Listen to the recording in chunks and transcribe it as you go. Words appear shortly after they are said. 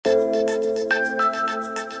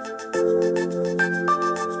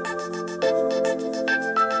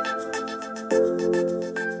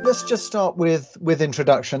let's just start with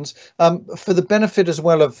introductions. For the benefit as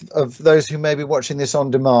well of those who may be watching this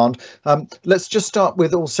on demand, let's just start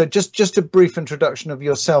with also just a brief introduction of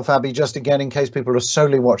yourself, Abby, just again in case people are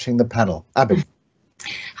solely watching the panel. Abby.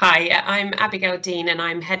 Hi, I'm Abigail Dean and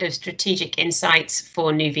I'm Head of Strategic Insights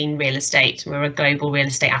for Nuveen Real Estate. We're a global real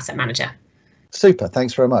estate asset manager. Super,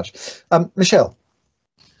 thanks very much. Michel.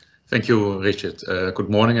 Thank you, Richard. Good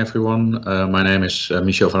morning, everyone. My name is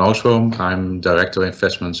Michel van Oostvoorn. I'm Director of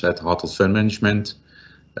Investments at Hartelt Fund Management.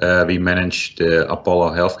 We manage the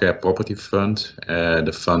Apollo Healthcare Property Fund.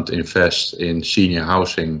 The fund invests in senior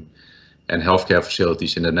housing and healthcare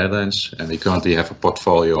facilities in the Netherlands. And we currently have a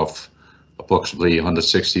portfolio of approximately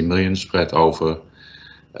 160 million spread over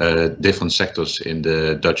different sectors in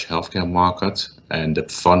the Dutch healthcare market. And the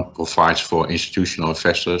fund provides for institutional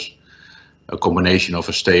investors a combination of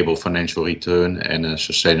a stable financial return and a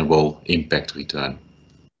sustainable impact return.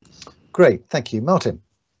 Great, thank you. Martin.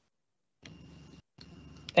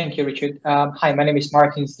 Thank you, Richard. Hi, my name is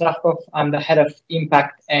Martin Zdravkov. I'm the Head of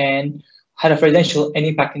Impact and Head of Residential and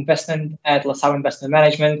Impact Investment at LaSalle Investment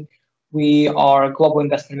Management. We are a global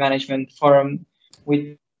investment management firm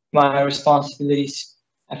with my responsibilities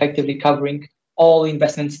effectively covering all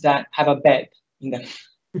investments that have a bed in them.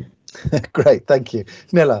 Great, thank you.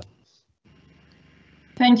 Nella.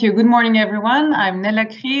 Thank you. Good morning, everyone. I'm Nella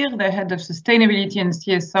Krier, the Head of Sustainability and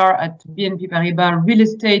CSR at BNP Paribas Real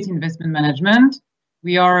Estate Investment Management.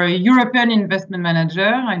 We are a European investment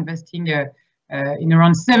manager, investing in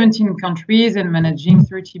around 17 countries and managing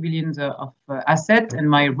 30 billion of assets. And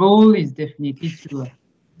my role is definitely to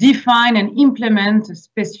define and implement a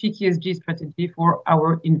specific ESG strategy for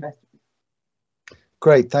our investors.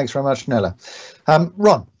 Great. Thanks very much, Nella.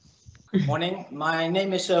 Ron. Good morning. My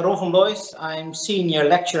name is Ron van Boys. I'm Senior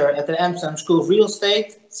Lecturer at the Amsterdam School of Real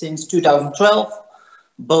Estate since 2012,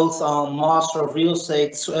 both on Master of Real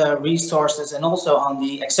Estate Resources and also on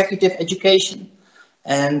the Executive Education.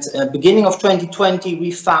 And beginning of 2020,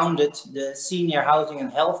 we founded the Senior Housing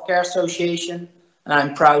and Healthcare Association. And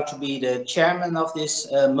I'm proud to be the chairman of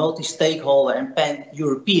this multi-stakeholder and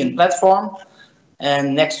pan-European platform.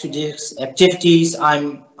 And next to these activities,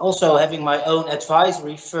 I'm also having my own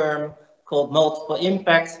advisory firm called Multiple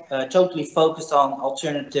Impact, totally focused on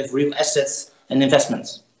alternative real assets and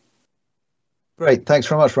investments. Great, thanks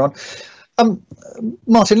very much, Ron.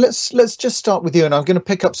 Martin, let's just start with you, and I'm going to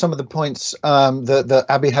pick up some of the points that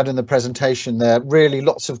Abby had in the presentation there. Really,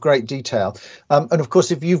 lots of great detail. And of course,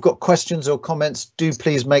 if you've got questions or comments, do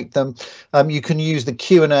please make them. You can use the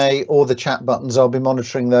Q&A or the chat buttons. I'll be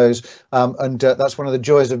monitoring those. And that's one of the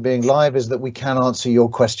joys of being live, is that we can answer your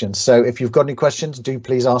questions. So if you've got any questions, do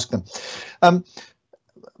please ask them.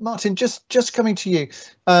 Martin, just coming to you.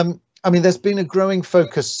 I mean, there's been a growing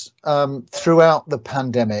focus throughout the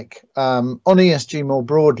pandemic on ESG more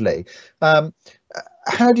broadly.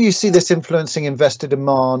 How do you see this influencing investor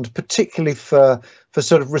demand, particularly for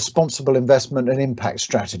sort of responsible investment and impact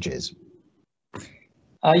strategies?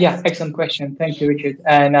 Yeah, excellent question. Thank you, Richard.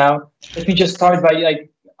 And let me just start by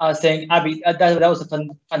saying, Abby, that was a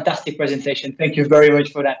fantastic presentation. Thank you very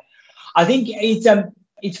much for that. I think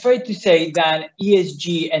it's fair to say that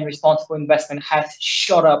ESG and responsible investment has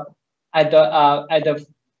shot up at the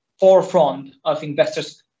forefront of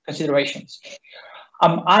investors' considerations.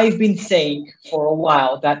 I've been saying for a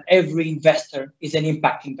while that every investor is an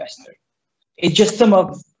impact investor. It's just some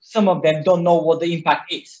of them don't know what the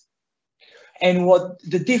impact is. And what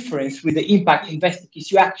the difference with the impact investing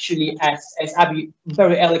is, you actually, as Abby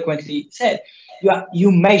very eloquently said,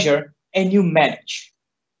 you measure and you manage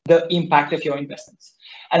the impact of your investments.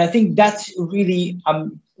 And I think that's really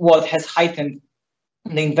what has heightened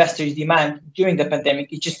the investors' demand during the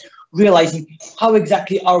pandemic, is just realizing how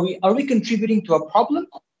exactly are we contributing to a problem,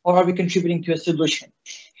 or are we contributing to a solution?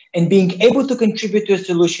 And being able to contribute to a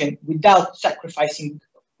solution without sacrificing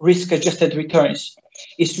risk-adjusted returns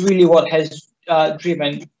is really what has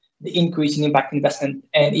driven the increase in impact investment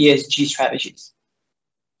and ESG strategies.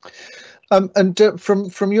 And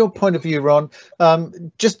from your point of view, Ron,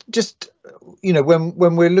 just you know,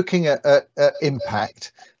 when we're looking at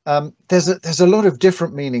impact, there's a lot of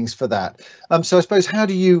different meanings for that. So I suppose, how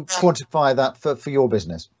do you quantify that for your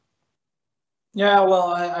business? Yeah,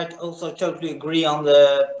 well, I also totally agree on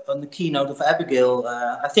the keynote of Abigail.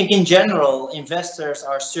 I think in general, investors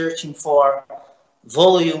are searching for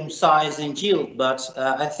volume, size, and yield. But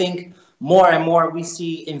I think more and more we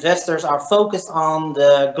see investors are focused on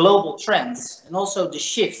the global trends and also the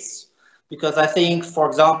shifts. Because I think, for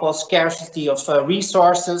example, scarcity of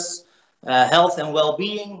resources, health and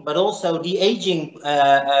well-being, but also the aging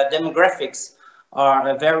demographics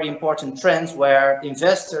are very important trends where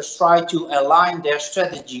investors try to align their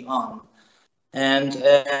strategy on. And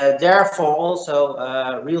therefore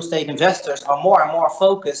also real estate investors are more and more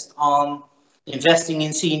focused on investing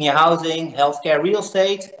in senior housing, healthcare real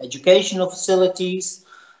estate, educational facilities,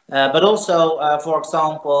 but also, for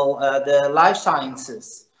example, the life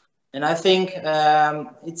sciences. And I think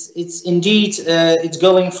it's indeed, it's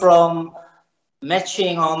going from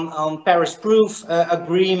matching on Paris Proof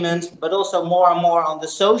agreement, but also more and more on the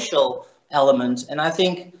social element. And I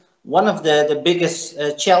think one of the biggest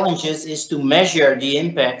challenges is to measure the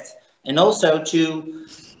impact and also to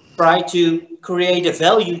try to create a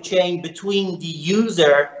value chain between the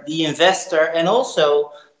user, the investor, and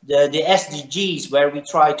also the SDGs where we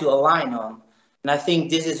try to align on. And I think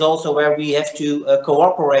this is also where we have to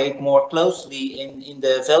cooperate more closely in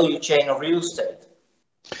the value chain of real estate.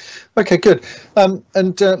 Okay, good.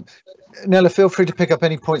 Nella, feel free to pick up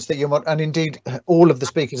any points that you want, and indeed all of the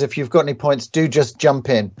speakers, if you've got any points, do just jump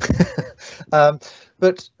in.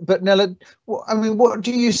 But Nella, I mean, what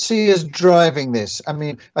do you see as driving this? I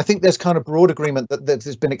mean, I think there's kind of broad agreement that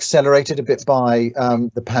has been accelerated a bit by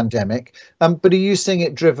the pandemic, but are you seeing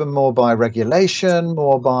it driven more by regulation,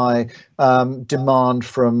 more by demand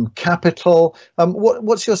from capital?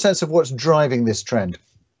 What's your sense of what's driving this trend?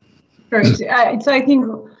 Right. It's I think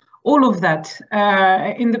all of that.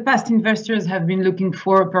 In the past, investors have been looking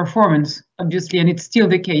for performance, obviously, and it's still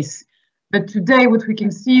the case. But today, what we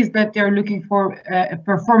can see is that they're looking for a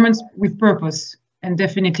performance with purpose and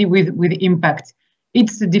definitely with impact.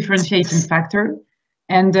 It's a differentiating factor.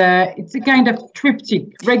 And it's a kind of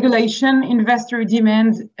triptych: regulation, investor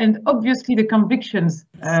demand, and obviously the convictions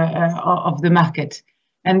of the market.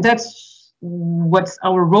 And that's what's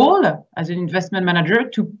our role as an investment manager,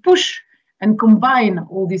 to push and combine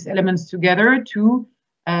all these elements together to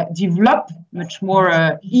develop much more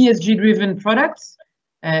ESG-driven products,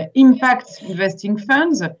 impact investing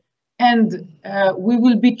funds, and we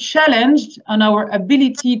will be challenged on our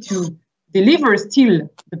ability to deliver still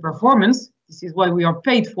the performance. This is what we are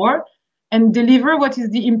paid for, and deliver what is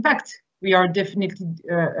the impact we are definitely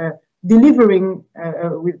delivering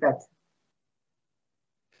with that.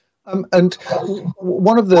 And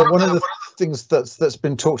one of the things that's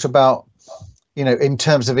been talked about, you know, in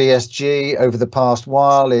terms of ESG over the past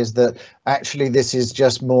while, is that actually this is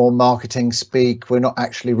just more marketing speak. We're not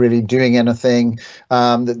actually really doing anything.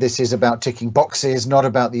 That this is about ticking boxes, not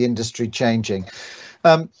about the industry changing.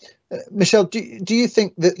 Michel, do you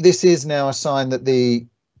think that this is now a sign that the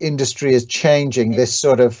industry is changing, this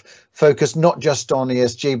sort of focus not just on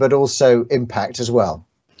ESG but also impact as well?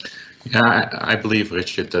 Yeah, I believe,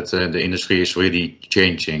 Richard, that the industry is really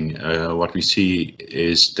changing. What we see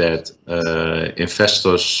is that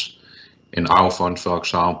investors in our fund, for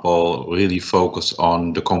example, really focus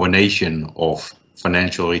on the combination of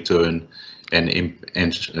financial return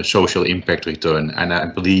and social impact return. And I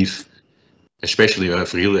believe, especially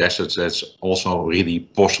with real assets, that's also really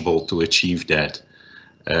possible to achieve that.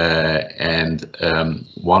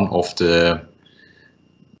 One of the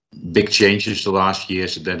big changes the last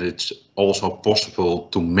years that it's also possible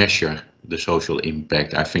to measure the social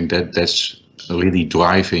impact. I think that's really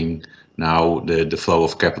driving now the flow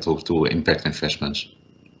of capital to impact investments.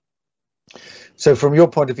 So from your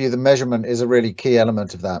point of view, the measurement is a really key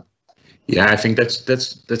element of that. Yeah, I think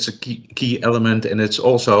that's a key element, and it's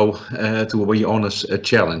also, to be honest, a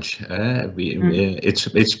challenge.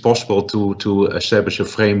 It's possible to establish a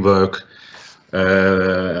framework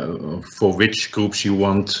for which groups you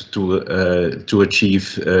want to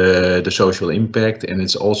achieve the social impact, and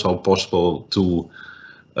it's also possible to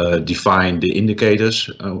define the indicators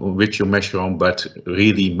which you measure on, but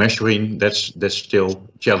really measuring, that's still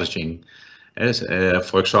challenging. As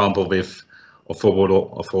for example, with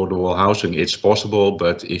affordable housing, it's possible,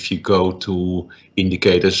 but if you go to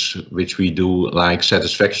indicators which we do like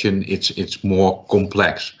satisfaction, it's more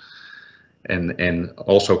complex, and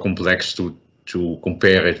also complex to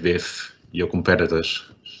compare it with your competitors.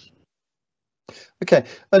 Okay,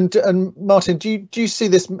 and Martin, do you see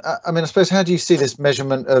this? I mean, I suppose, how do you see this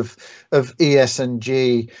measurement of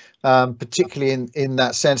ESG, particularly in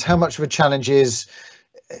that sense? How much of a challenge is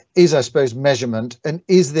I suppose measurement, and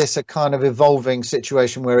is this a kind of evolving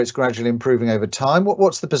situation where it's gradually improving over time?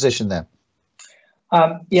 What's the position there?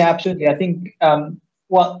 Yeah, absolutely. I think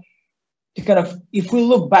if we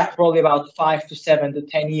look back probably about 5 to 7 to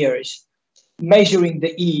 10 years, measuring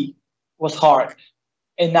the E was hard,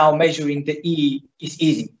 and now measuring the E is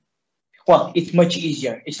easy. Well, it's much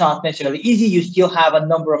easier. It's not necessarily easy. You still have a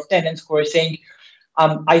number of tenants who are saying,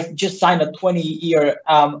 I just signed a 20-year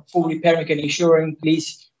full repairing and insuring,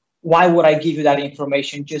 please. Why would I give you that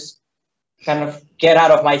information? Just kind of get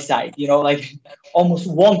out of my sight, you know, like almost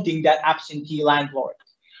wanting that absentee landlord.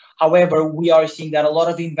 However, we are seeing that a lot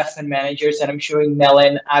of investment managers, and I'm sure Nella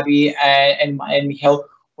and Abby and Michel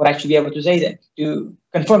would actually be able to say that, to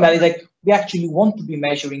confirm that, is like we actually want to be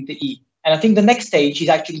measuring the E. And I think the next stage is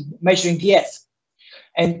actually measuring the S.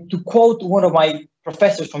 And to quote one of my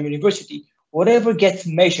professors from university, whatever gets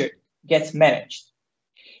measured gets managed.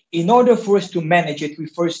 In order for us to manage it, we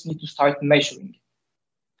first need to start measuring.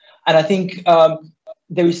 And I think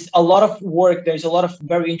there is a lot of work, there's a lot of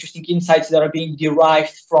very interesting insights that are being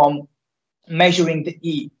derived from measuring the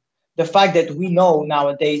E. The fact that we know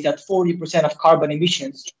nowadays that 40% of carbon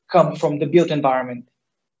emissions come from the built environment.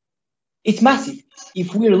 It's massive.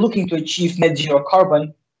 If we're looking to achieve net zero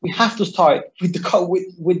carbon, we have to start with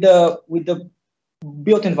the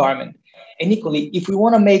built environment. And equally, if we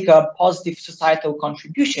want to make a positive societal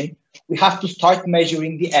contribution, we have to start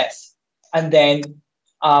measuring the S and then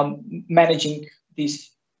managing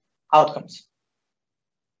these outcomes.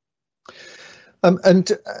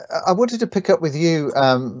 And I wanted to pick up with you,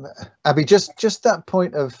 Abby, just that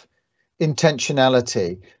point of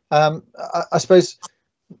intentionality. I suppose,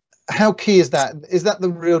 how key is that? Is that the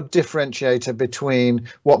real differentiator between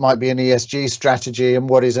what might be an ESG strategy and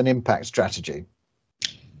what is an impact strategy?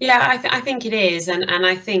 Yeah, I think it is, and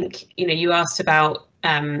I think, you know, you asked about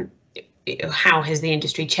how has the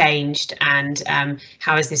industry changed, and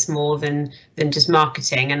how is this more than just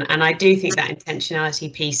marketing, and I do think that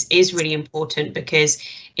intentionality piece is really important, because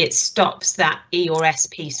it stops that E or S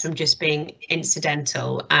piece from just being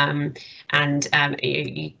incidental and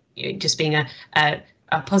just being a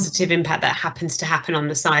positive impact that happens to happen on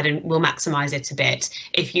the side, and we'll maximise it a bit.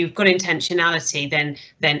 If you've got intentionality,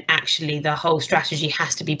 then actually the whole strategy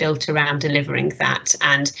has to be built around delivering that,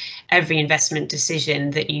 and every investment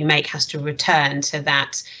decision that you make has to return to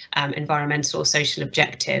that environmental or social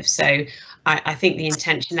objective. So I think the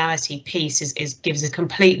intentionality piece gives a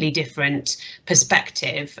completely different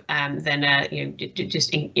perspective than just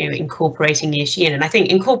incorporating ESG in. And I think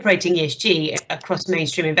incorporating ESG across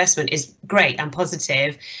mainstream investment is great and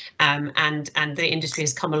positive, and the industry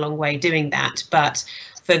has come a long way doing that. But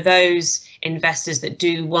for those investors that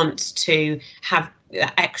do want to have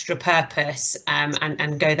extra purpose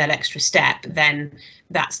and go that extra step, then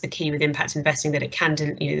that's the key with impact investing, that it can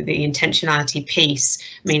do, the intentionality piece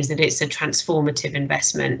means that it's a transformative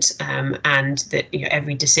investment, and that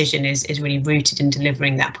every decision is really rooted in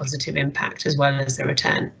delivering that positive impact as well as the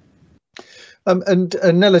return. And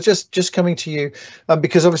Nella, just coming to you,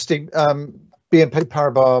 because obviously BNP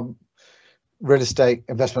Paribas real estate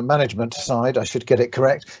investment management side, I should get it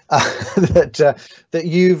correct, that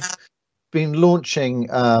you've been launching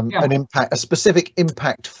a specific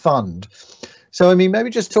impact fund. So I mean, maybe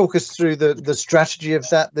just talk us through the strategy of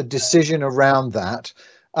that, the decision around that,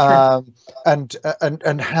 sure.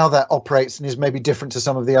 and how that operates and is maybe different to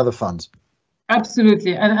some of the other funds.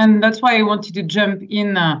 Absolutely, and that's why I wanted to jump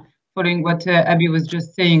in following what Abby was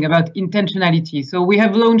just saying about intentionality. So we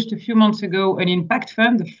have launched a few months ago an impact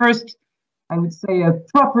fund, the first, I would say, a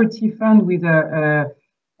property fund with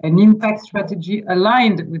an impact strategy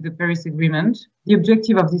aligned with the Paris Agreement. The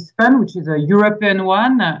objective of this fund, which is a European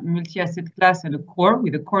one, multi-asset class and a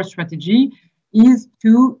core strategy, is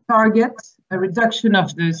to target a reduction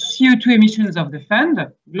of the CO2 emissions of the fund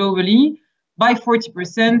globally by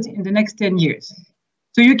 40% in the next 10 years.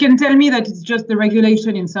 So you can tell me that it's just the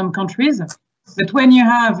regulation in some countries, but when you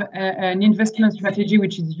have an investment strategy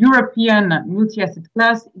which is European multi-asset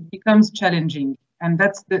class, it becomes challenging. And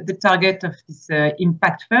that's the target of this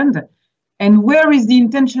impact fund. And where is the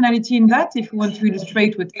intentionality in that? If we want to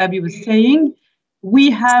illustrate what Abby was saying,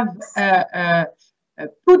 we have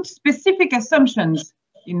put specific assumptions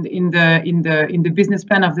in the business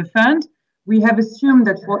plan of the fund. We have assumed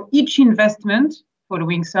that for each investment,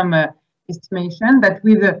 following some estimation, that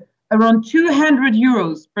with around 200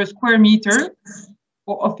 euros per square meter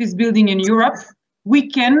for office building in Europe, we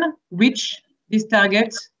can reach this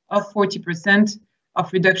target of 40%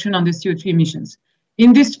 of reduction on the CO2 emissions.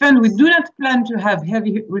 In this fund, we do not plan to have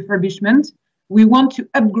heavy refurbishment. We want to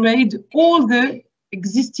upgrade all the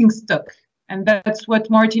existing stock. And that's what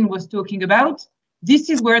Martin was talking about. This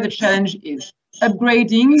is where the challenge is,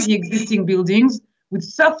 upgrading the existing buildings with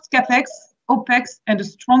soft CapEx, OpEx, and a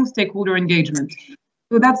strong stakeholder engagement.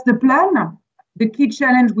 So that's the plan. The key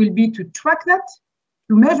challenge will be to track that,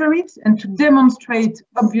 to measure it, and to demonstrate,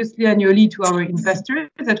 obviously annually, to our investors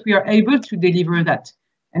that we are able to deliver that.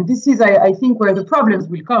 And this is, I think, where the problems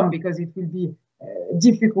will come, because it will be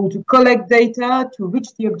difficult to collect data, to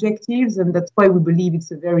reach the objectives, and that's why we believe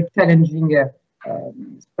it's a very challenging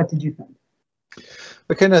strategy fund.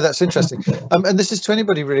 Okay, no, that's interesting. And this is to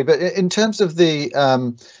anybody really, but in terms of the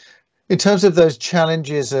in terms of those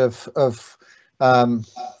challenges of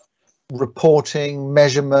reporting,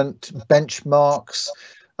 measurement, benchmarks.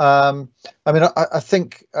 I mean, I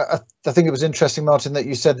think it was interesting, Martin, that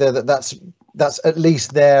you said there that that's at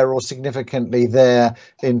least there or significantly there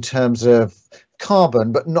in terms of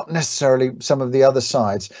carbon, but not necessarily some of the other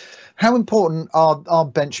sides. How important are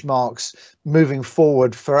benchmarks moving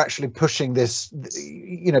forward for actually pushing this,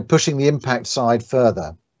 pushing the impact side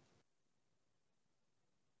further?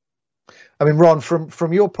 I mean, Ron,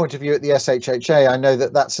 from your point of view at the SHHA, I know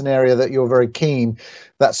that that's an area that you're very keen,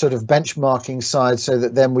 that sort of benchmarking side, so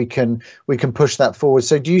that then we can push that forward.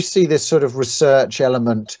 So do you see this sort of research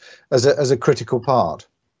element as a critical part?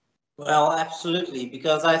 Well, absolutely,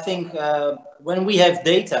 because I think when we have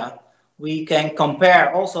data, we can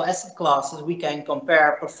compare also asset classes, we can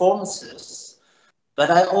compare performances. But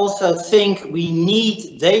I also think we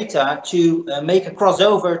need data to make a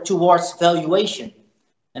crossover towards valuation.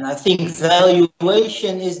 And I think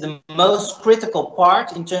valuation is the most critical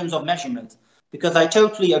part in terms of measurement, because I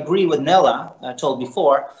totally agree with Nella, told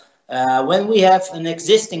before, when we have an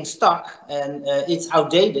existing stock and it's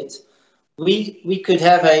outdated, we could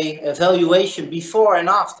have a valuation before and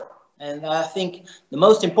after. And I think the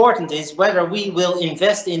most important is whether we will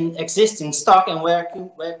invest in existing stock and where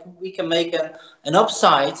we can make an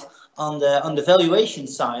upside on the valuation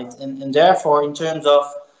side. And therefore, in terms of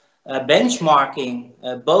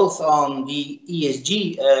benchmarking, both on the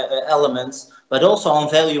ESG elements, but also on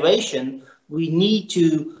valuation, we need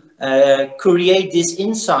to create this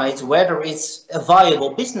insight, whether it's a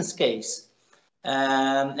viable business case.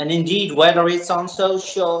 And indeed, whether it's on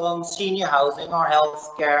social, on senior housing or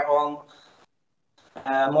healthcare, on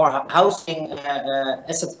more housing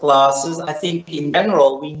asset classes, I think in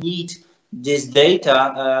general we need this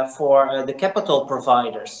data for the capital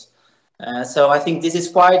providers. So I think this is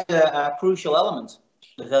quite a crucial element,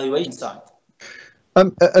 the valuation side.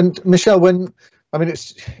 And Michel,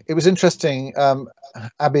 it was interesting,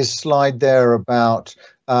 Abby's slide there about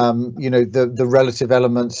the relative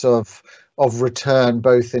elements of return,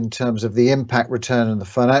 both in terms of the impact return and the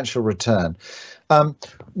financial return.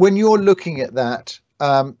 When you're looking at that,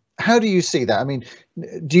 how do you see that? I mean,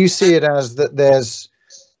 do you see it as that there's,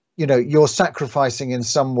 you're sacrificing in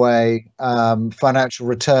some way financial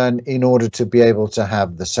return in order to be able to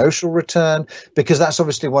have the social return? Because that's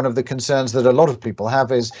obviously one of the concerns that a lot of people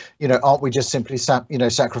have is, aren't we just simply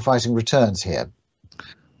sacrificing returns here?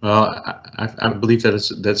 Well, I believe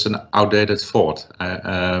that that's an outdated thought.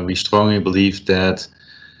 We strongly believe that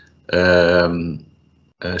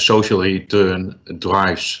social return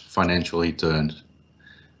drives financial return.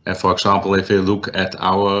 And for example, if you look at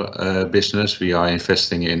our business, we are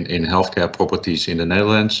investing in healthcare properties in the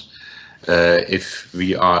Netherlands. If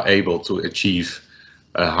we are able to achieve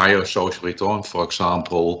a higher social return, for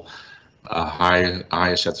example,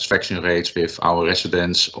 higher satisfaction rates with our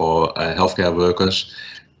residents or healthcare workers,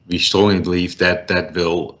 we strongly believe that that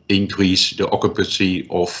will increase the occupancy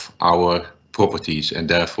of our properties and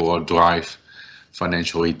therefore drive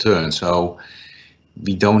financial return. So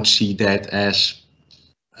we don't see that as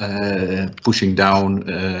pushing down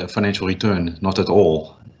financial return, not at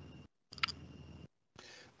all.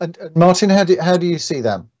 And Martin, how do you see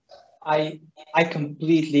that? I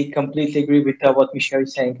completely agree with what Michel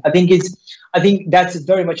is saying. I think that's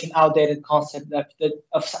very much an outdated concept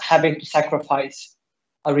of having to sacrifice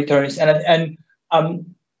returns, and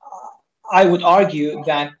I would argue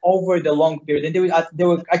that over the long period, and there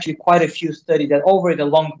were actually quite a few studies that over the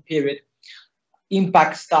long period,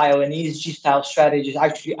 impact style and ESG style strategies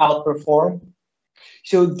actually outperform.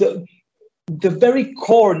 So the very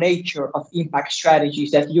core nature of impact strategy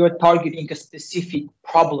is that you're targeting a specific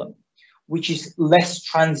problem, which is less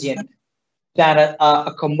transient than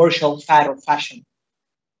a commercial fad or fashion.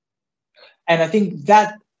 And I think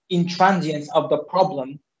that intransience of the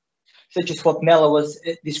problem, such as what Nella was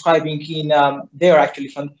describing in their actually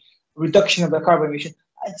fund, reduction of the carbon emission,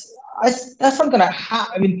 that's not going to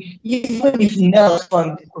happen. I mean, even if Nella's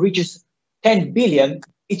fund reaches 10 billion,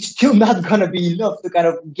 it's still not going to be enough to kind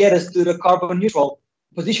of get us to the carbon neutral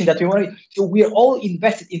position that we want. So we are all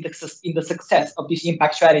invested in the success of these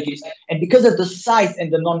impact strategies. And because of the size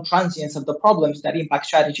and the non-transience of the problems that impact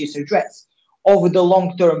strategies address, over the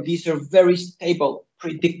long term, these are very stable,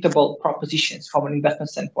 predictable propositions from an investment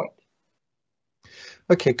standpoint.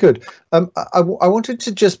 Okay, good. I wanted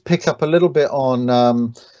to just pick up a little bit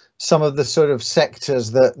on some of the sort of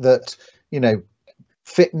sectors that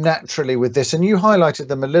fit naturally with this, and you highlighted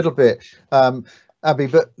them a little bit. Abby,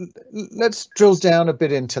 but let's drill down a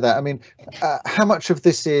bit into that. I mean, how much of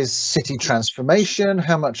this is city transformation?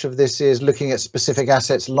 How much of this is looking at specific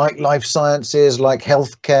assets like life sciences, like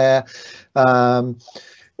healthcare?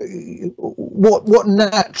 What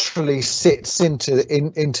naturally sits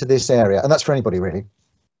into this area? And that's for anybody, really.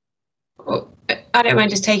 Well, I don't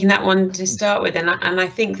mind just taking that one to start with, and I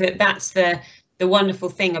think that's the wonderful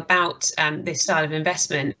thing about this style of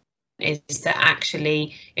investment, is that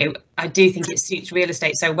actually I do think it suits real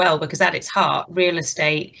estate so well, because at its heart, real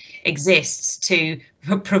estate exists to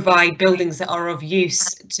provide buildings that are of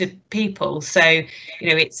use to people. So,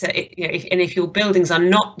 if your buildings are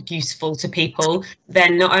not useful to people,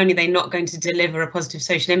 then not only are they not going to deliver a positive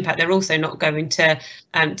social impact, they're also not going to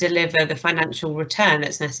deliver the financial return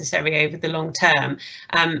that's necessary over the long term.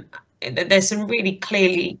 There's some really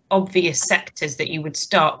clearly obvious sectors that you would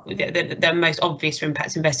start with, the most obvious for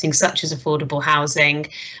impact investing, such as affordable housing,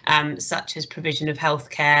 such as provision of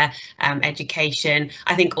healthcare, education.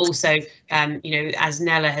 I think also, as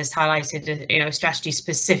Nella has highlighted, a strategy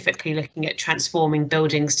specifically looking at transforming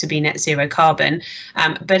buildings to be net zero carbon,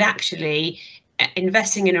 but actually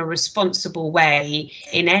investing in a responsible way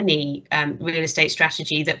in any real estate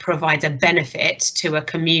strategy that provides a benefit to a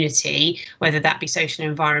community, whether that be social and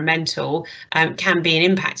environmental, can be an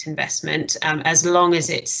impact investment, as long as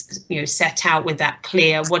it's set out with that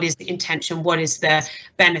clear, what is the intention, what is the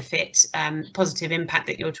benefit, positive impact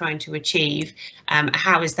that you're trying to achieve,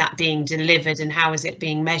 how is that being delivered and how is it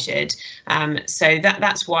being measured. So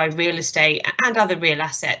that's why real estate and other real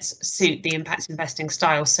assets suit the impact investing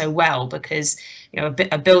style so well, because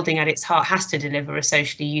a building at its heart has to deliver a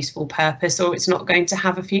socially useful purpose, or it's not going to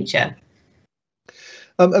have a future.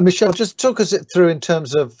 And Michel, just talk us through in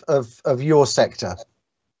terms of your sector.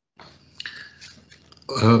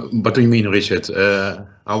 What do you mean, Richard?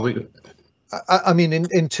 I mean,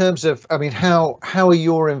 in terms of, how are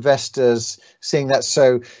your investors seeing that?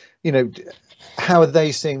 So, how are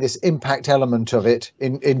they seeing this impact element of it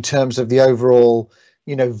in terms of the overall,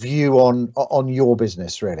 view on your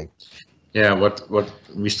business, really? Yeah, what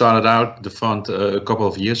we started out the fund a couple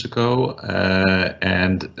of years ago,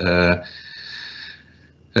 and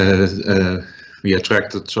we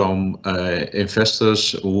attracted some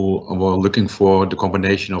investors who were looking for the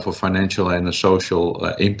combination of a financial and a social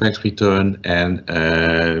impact return, and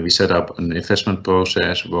we set up an investment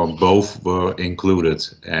process where both were included,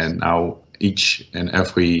 and now each and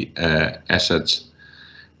every asset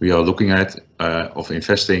we are looking at of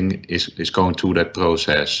investing is going through that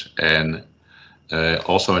process. And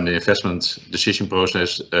also in the investment decision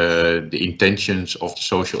process, the intentions of the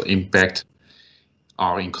social impact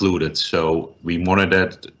are included. So we monitor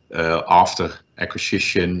that after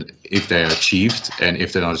acquisition, if they are achieved, and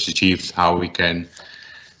if they're not achieved, how we can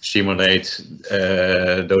simulate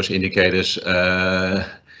those indicators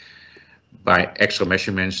by extra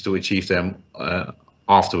measurements to achieve them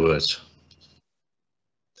afterwards.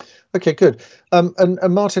 Okay, good. And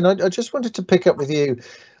Martin, I just wanted to pick up with you.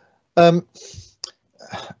 I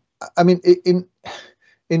mean,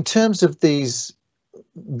 in terms of the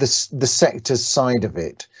sector side of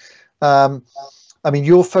it, I mean,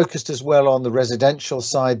 you're focused as well on the residential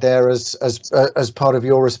side there as part of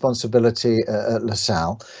your responsibility at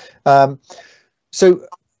LaSalle. So,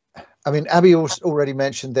 I mean, Abby already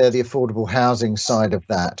mentioned there the affordable housing side of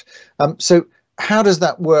that. So, how does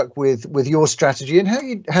that work with your strategy, and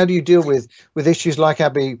how do you deal with issues like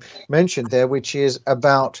Abby mentioned there, which is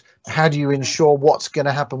about how do you ensure what's going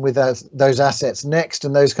to happen with those assets next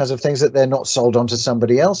and those kinds of things, that they're not sold on to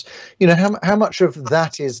somebody else? How much of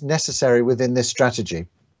that is necessary within this strategy?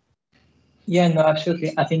 Yeah, no,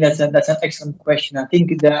 absolutely. I think that's an excellent question. I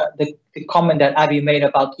think the comment that Abby made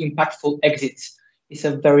about impactful exits is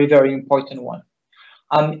a very, very important one.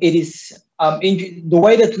 It is in the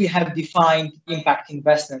way that we have defined impact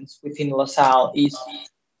investments within LaSalle is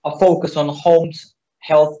a focus on homes,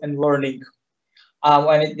 health, and learning.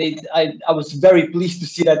 And I was very pleased to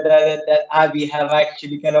see that Abby have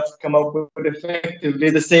actually kind of come up with effectively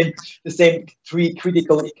the same three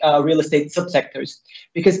critical real estate subsectors,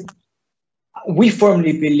 because we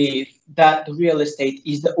firmly believe that real estate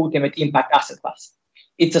is the ultimate impact asset class.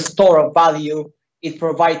 It's a store of value. It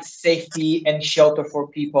provides safety and shelter for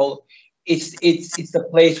people. It's the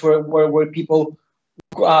place where people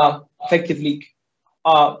effectively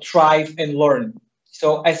thrive and learn.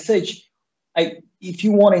 So as such, if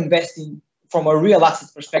you want to invest in from a real asset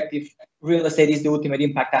perspective, real estate is the ultimate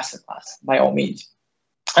impact asset class, by all means.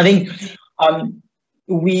 I think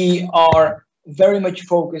we are very much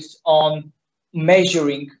focused on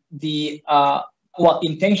measuring the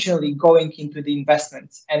intentionally going into the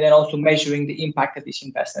investments and then also measuring the impact of this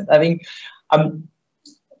investment. I think, and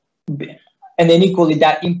then equally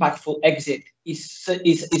that impactful exit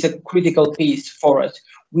is a critical piece for us.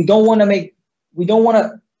 We don't want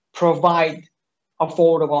to provide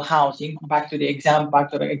affordable housing. Back to the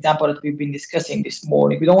example that we've been discussing this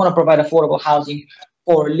morning. We don't want to provide affordable housing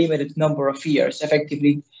for a limited number of years.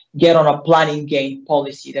 Effectively, get on a planning gain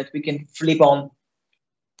policy that we can flip on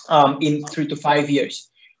in 3 to 5 years.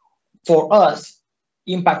 For us,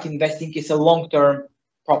 impact investing is a long-term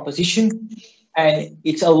proposition, and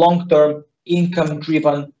it's a long-term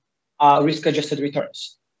income-driven risk-adjusted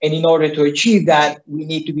returns. And in order to achieve that, we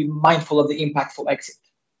need to be mindful of the impactful exit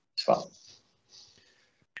as well.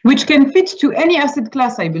 Which can fit to any asset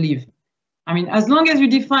class, I believe. I mean, as long as you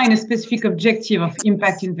define a specific objective of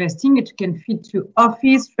impact investing, it can fit to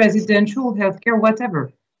office, residential, healthcare,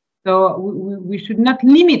 whatever. So we should not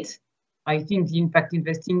limit, I think, the impact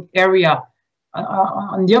investing area.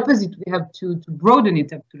 On the opposite, we have to broaden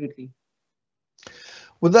it, absolutely.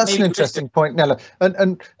 Well, that's an interesting point, Nella.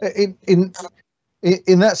 And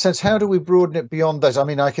in that sense, how do we broaden it beyond those? I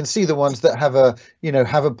mean, I can see the ones that have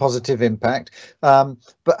a positive impact,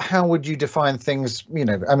 but how would you define things?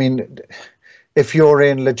 I mean, if you're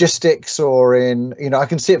in logistics or in, I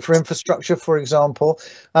can see it for infrastructure, for example.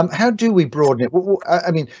 How do we broaden it?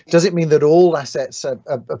 I mean, does it mean that all assets are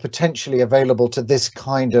potentially available to this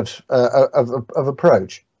kind of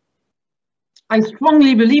approach? I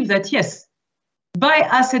strongly believe that, yes. By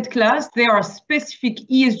asset class, there are specific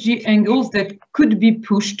ESG angles that could be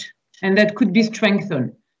pushed and that could be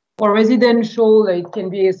strengthened. For residential, it can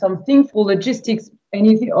be something. For logistics,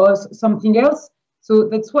 anything or something else. So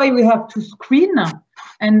that's why we have to screen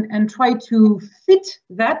and try to fit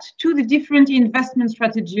that to the different investment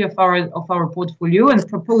strategy of our portfolio and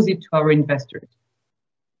propose it to our investors.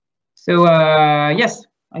 So yes,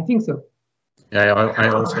 I think so. Yeah, I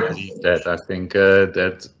also believe that. I think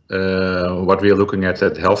that what we are looking at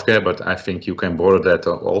healthcare, but I think you can border that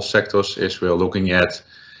on all sectors, is we're looking at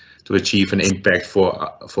to achieve an impact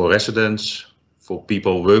for residents, for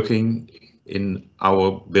people working in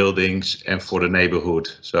our buildings, and for the neighborhood.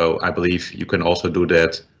 So I believe you can also do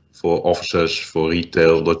that for offices, for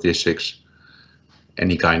retail, logistics,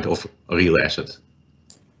 any kind of real asset.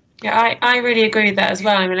 Yeah, I really agree with that as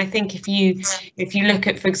well. I mean, I think if you look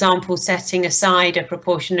at, for example, setting aside a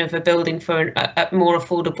proportion of a building for a more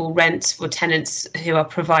affordable rents for tenants who are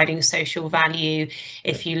providing social value,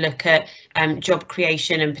 if you look at job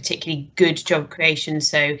creation and particularly good job creation,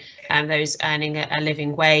 so those earning a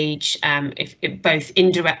living wage, if both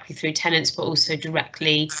indirectly through tenants but also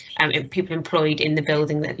directly people employed in the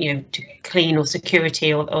building that to clean or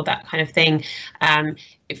security or that kind of thing.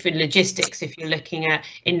 For logistics, if you're looking at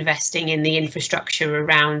investing in the infrastructure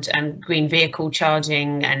around green vehicle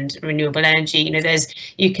charging and renewable energy,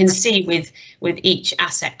 you can see with each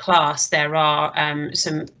asset class there are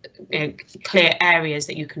some clear areas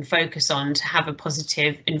that you can focus on to have a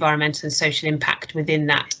positive environmental and social impact within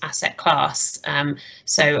that asset class.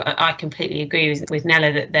 So I completely agree with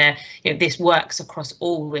Nella that this works across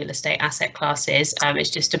all real estate asset classes. It's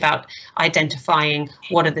just about identifying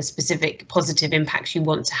what are the specific positive impacts you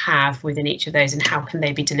want to have within each of those and how can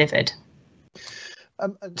they be delivered.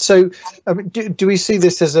 So do we see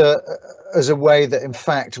this as a way that in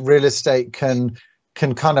fact real estate can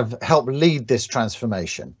kind of help lead this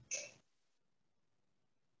transformation?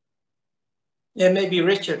 Yeah, maybe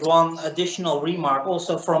Richard, one additional remark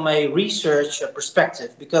also from a research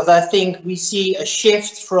perspective, because I think we see a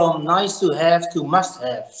shift from nice to have to must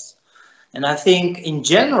haves. And I think in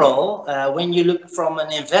general, when you look from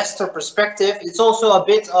an investor perspective, it's also a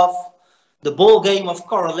bit of the ball game of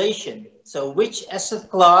correlation. So which asset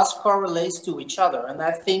class correlates to each other? And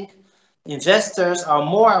I think investors are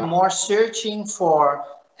more and more searching for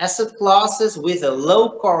asset classes with a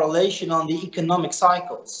low correlation on the economic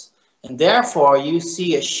cycles. And therefore, you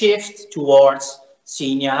see a shift towards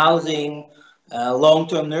senior housing,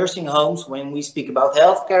 long-term nursing homes, when we speak about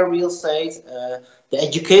healthcare real estate, the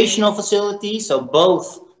educational facilities, so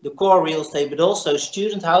both the core real estate, but also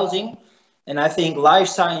student housing. And I think life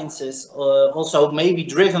sciences also may be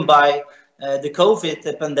driven by the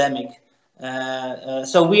COVID pandemic.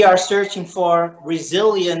 So we are searching for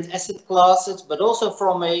resilient asset classes, but also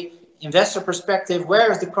from a investor perspective,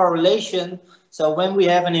 where is the correlation? So when we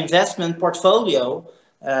have an investment portfolio,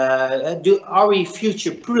 are we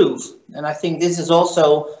future-proof? And I think this is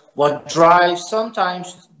also what drives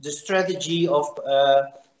sometimes the strategy of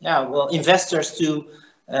investors to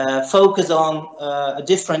focus on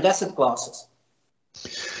different asset classes.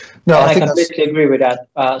 No, I completely agree with that.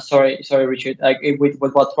 Sorry, Richard.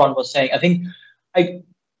 With what Ron was saying, I think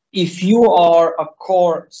if you are a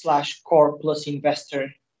core/core plus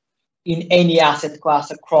investor in any asset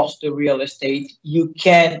class across the real estate, you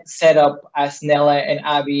can set up, as Nella and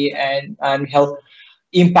Abby and help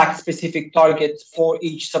impact specific targets for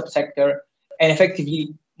each subsector. And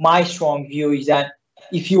effectively, my strong view is that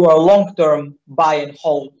if you are a long-term buy and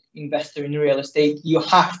hold investor in real estate, you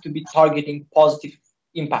have to be targeting positive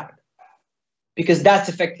impact, because that's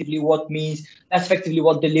effectively what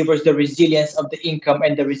delivers the resilience of the income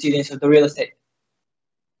and the resilience of the real estate.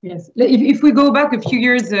 Yes, if we go back a few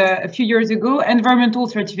years ago, environmental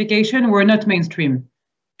certification were not mainstream.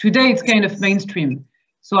 Today, it's kind of mainstream.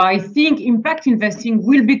 So I think impact investing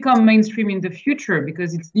will become mainstream in the future,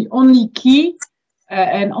 because it's the only key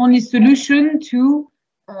and only solution to,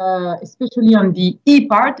 especially on the E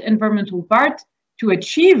part, environmental part, to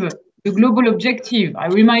achieve the global objective. I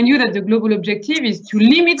remind you that the global objective is to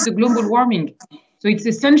limit the global warming. So it's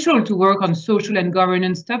essential to work on social and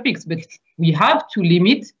governance topics, but we have to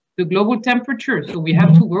limit the global temperature. So we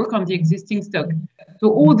have to work on the existing stock. So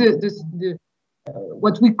all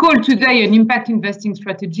what we call today an impact investing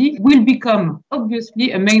strategy will become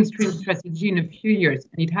obviously a mainstream strategy in a few years,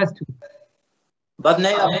 and it has to. But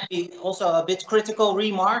maybe also a bit critical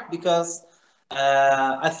remark, because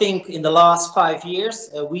I think in the last 5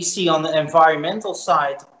 years, we see on the environmental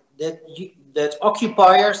side that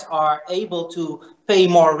occupiers are able to pay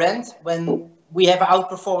more rent when we have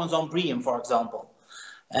outperformance on BREEAM, for example.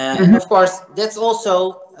 And of course, that's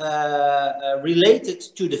also related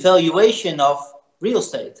to the valuation of real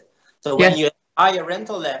estate. So when you have higher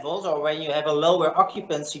rental levels, or when you have a lower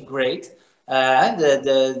occupancy grade,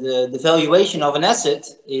 the valuation of an asset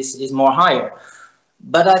is more higher.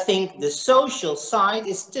 But I think the social side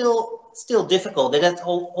is still difficult. That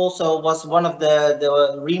also was one of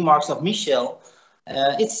the remarks of Michel.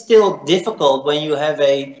 It's still difficult when you have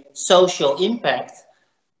a social impact.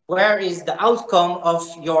 Where is the outcome of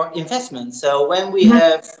your investment? So when we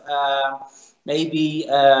have maybe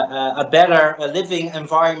a better living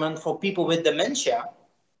environment for people with dementia,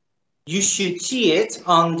 you should see it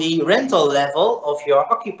on the rental level of your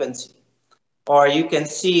occupancy, or you can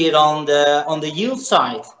see it on the yield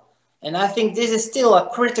side. And I think this is still a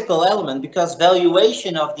critical element, because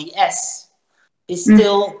valuation of the S is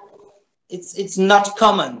still, it's not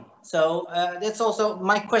common. So that's also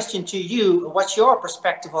my question to you. What's your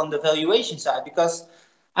perspective on the valuation side? Because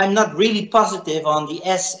I'm not really positive on the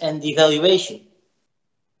S and the valuation.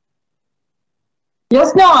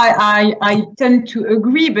 Yes, no, I tend to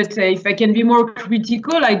agree, but if I can be more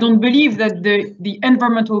critical, I don't believe that the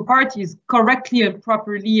environmental part is correctly and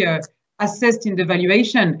properly assessed in the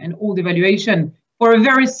valuation and all the valuation, for a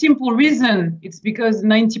very simple reason. It's because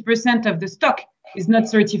 90% of the stock is not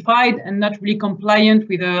certified and not really compliant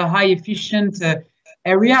with a high efficient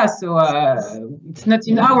area. So it's not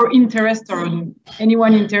in our interest or in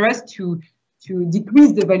anyone's interest to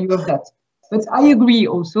decrease the value of that. But I agree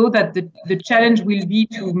also that the challenge will be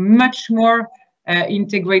to much more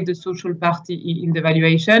integrate the social party in the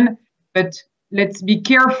valuation. But let's be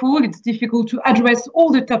careful. It's difficult to address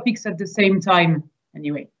all the topics at the same time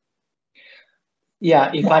anyway.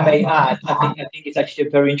 Yeah, if I may add, I think it's actually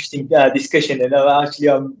a very interesting discussion, and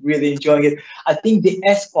I'm really enjoying it. I think the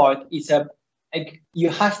S part is you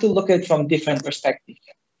have to look at it from different perspectives.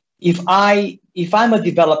 If I'm a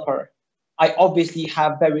developer, I obviously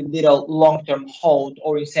have very little long-term hold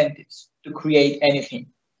or incentives to create anything.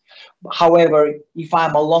 However, if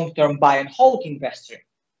I'm a long-term buy and hold investor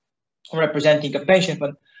representing a pension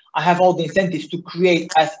fund, I have all the incentives to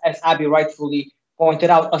create, as Abby rightfully pointed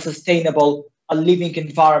out, a living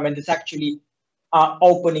environment that's actually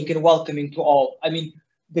opening and welcoming to all. I mean,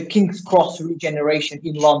 the King's Cross regeneration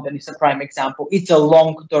in London is a prime example. It's a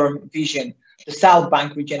long-term vision. The South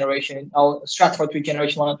Bank regeneration, or Stratford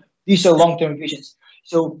regeneration, these are long-term visions.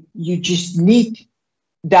 So you just need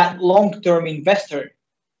that long-term investor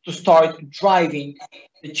to start driving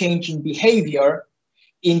the change in behavior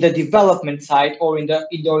in the development side, or in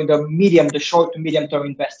the short to medium-term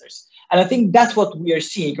investors. And I think that's what we are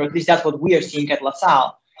seeing, or at least that's what we are seeing at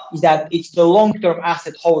LaSalle, is that it's the long-term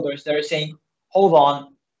asset holders that are saying, hold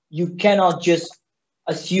on, you cannot just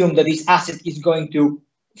assume that this asset is going to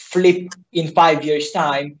flip in 5 years'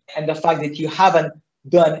 time, and the fact that you haven't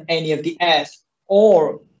done any of the S,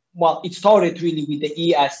 or, well, it started really with the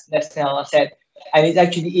E, as Nella said, and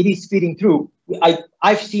it is feeding through.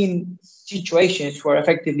 I've seen situations where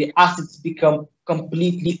effectively assets become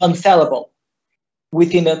completely unsellable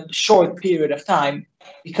within a short period of time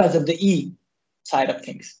because of the E side of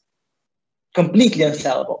things. Completely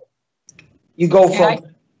unsellable. You go from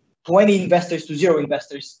 20 investors to 0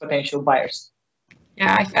 investors, potential buyers.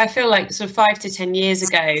 Yeah, I feel like sort of 5 to 10 years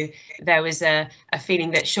ago, there was a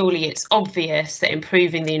feeling that surely it's obvious that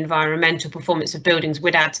improving the environmental performance of buildings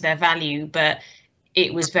would add to their value, but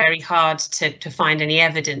it was very hard to find any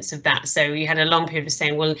evidence of that. So you had a long period of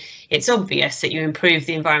saying, well, it's obvious that you improve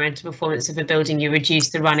the environmental performance of a building, you reduce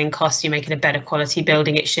the running costs, you make it a better quality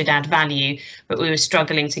building, it should add value, but we were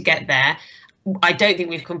struggling to get there. I don't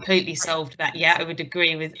think we've completely solved that yet. I would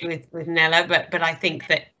agree with Nella, but I think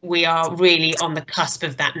that we are really on the cusp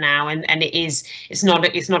of that now, and it's not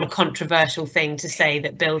a controversial thing to say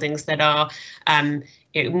that buildings that are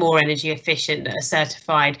more energy efficient, that are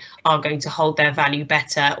certified, are going to hold their value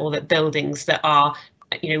better, or that buildings that are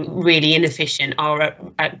really inefficient are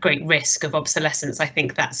at great risk of obsolescence. I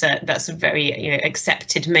think that's a very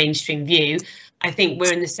accepted mainstream view. I think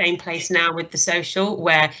we're in the same place now with the social,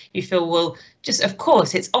 where you feel, well, just of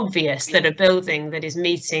course, it's obvious that a building that is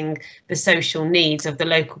meeting the social needs of the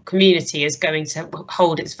local community is going to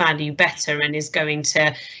hold its value better and is going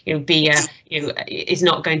to is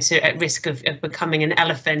not going to at risk of becoming an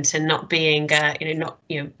elephant and not being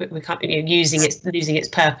losing its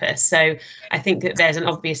purpose. So I think that there's an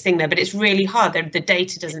obvious thing there, but it's really hard. The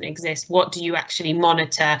data doesn't exist. What do you actually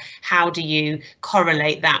monitor? How do you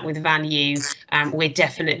correlate that with value? We're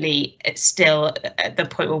definitely long at the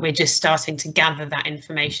point where we're just starting to gather that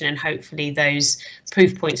information, and hopefully those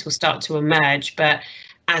proof points will start to emerge. But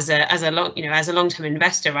as a long-term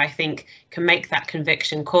investor, I think can make that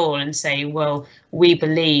conviction call and say, well, we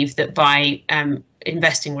believe that by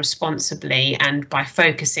investing responsibly and by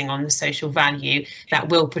focusing on the social value, that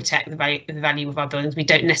will protect the value of our buildings. We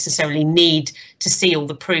don't necessarily need to see all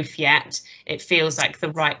the proof yet. It feels like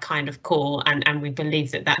the right kind of call, and we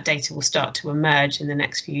believe that that data will start to emerge in the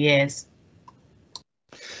next few years.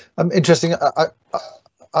 Interesting.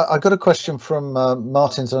 I got a question from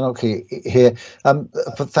Martin Zanoki here.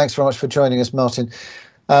 Thanks very much for joining us, Martin.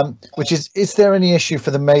 Which is there any issue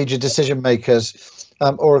for the major decision makers,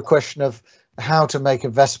 or a question of how to make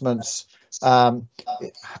investments, I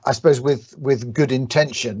suppose, with good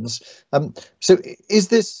intentions? So is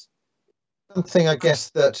this something, I guess,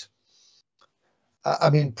 that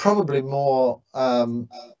probably more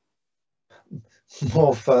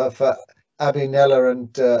for Abby, Nella,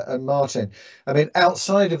 and Martin. I mean,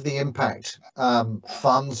 outside of the impact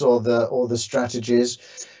funds or the strategies,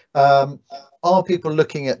 are people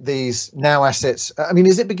looking at these now assets? I mean,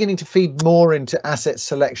 is it beginning to feed more into asset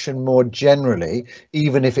selection more generally,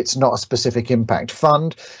 even if it's not a specific impact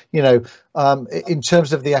fund? In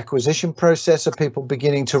terms of the acquisition process, are people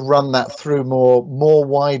beginning to run that through more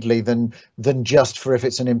widely than just for if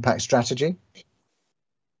it's an impact strategy?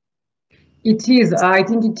 It is. I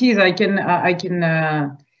think it is. I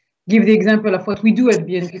can give the example of what we do at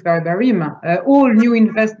BNP Paribas RIM. All new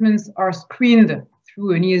investments are screened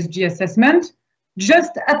through an ESG assessment,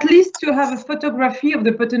 just at least to have a photography of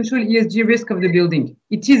the potential ESG risk of the building.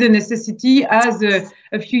 It is a necessity, as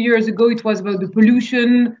a few years ago it was about the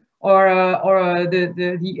pollution or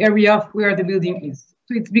the area of where the building is.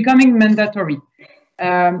 So it's becoming mandatory.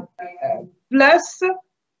 Plus,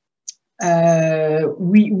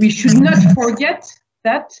 we should not forget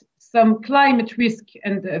that some climate risk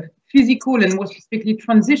and physical and more specifically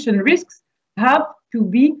transition risks have to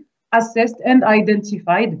be assessed and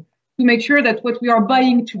identified to make sure that what we are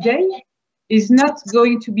buying today is not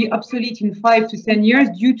going to be obsolete in 5 to 10 years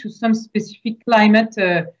due to some specific climate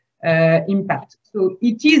impact. So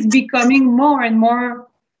it is becoming more and more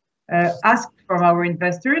asked from our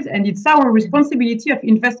investors, and it's our responsibility of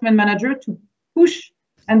investment manager to push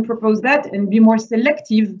and propose that and be more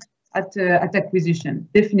selective at acquisition,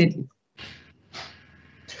 definitely.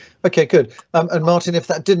 Okay, good. And Martin, if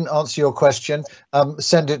that didn't answer your question,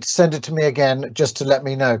 send it to me again just to let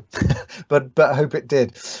me know. but I hope it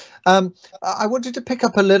did. I wanted to pick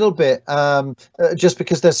up a little bit, just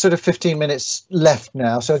because there's sort of 15 minutes left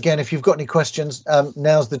now. So again, if you've got any questions,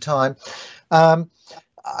 now's the time.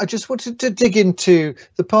 I just wanted to dig into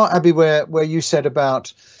the part, Abby, where you said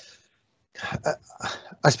about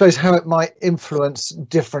I suppose how it might influence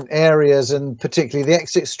different areas, and particularly the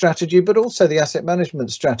exit strategy, but also the asset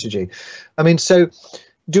management strategy. I mean, so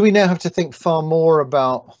do we now have to think far more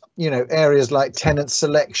about, areas like tenant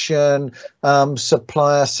selection,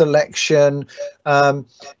 supplier selection?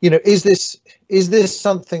 Is this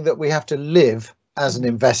something that we have to live as an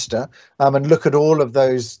investor, and look at all of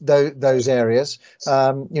those areas?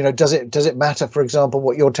 Does it matter, for example,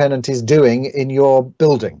 what your tenant is doing in your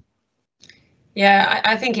building? Yeah,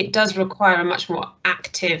 I think it does require a much more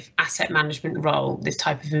active asset management role. This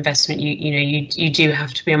type of investment, you do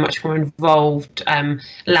have to be a much more involved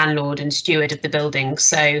landlord and steward of the building.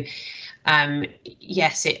 So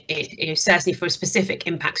yes, it certainly for a specific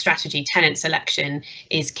impact strategy, tenant selection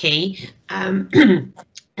is key.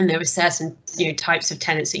 And there are certain types of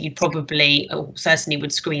tenants that you probably or certainly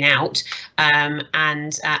would screen out,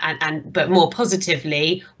 but more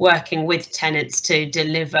positively, working with tenants to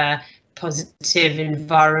deliver positive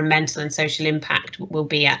environmental and social impact will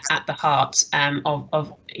be at the heart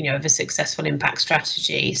of a successful impact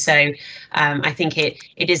strategy. So I think it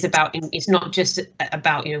is about, it's not just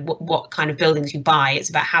about what kind of buildings you buy, it's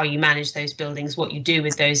about how you manage those buildings, what you do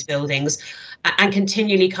with those buildings, and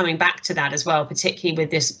continually coming back to that as well, particularly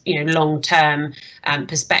with this long-term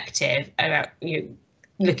perspective about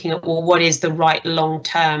looking at, well, what is the right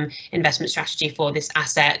long-term investment strategy for this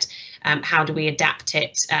asset? How do we adapt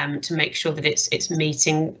it to make sure that it's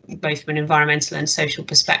meeting both from an environmental and social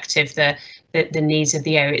perspective the needs of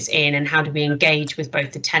the area it's in, and how do we engage with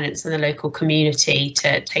both the tenants and the local community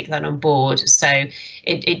to take that on board? So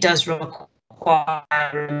it does require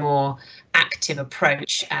a more active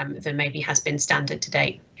approach than maybe has been standard to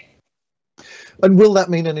date. And will that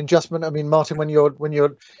mean an adjustment? I mean, Martin, when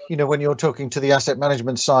you're talking to the asset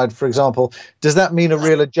management side, for example, does that mean a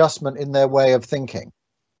real adjustment in their way of thinking?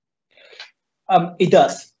 It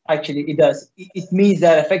does, actually, it does. It means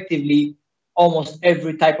that effectively almost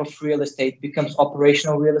every type of real estate becomes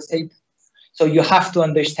operational real estate. So you have to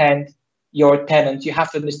understand your tenants, you have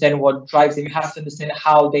to understand what drives them, you have to understand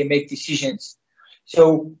how they make decisions.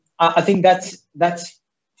 So I think that's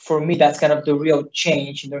for me, that's kind of the real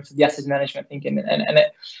change in terms of the asset management thinking. And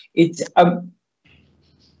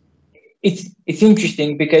it's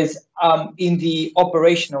interesting because in the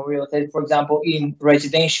operational real estate, for example, in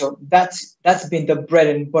residential, that's been the bread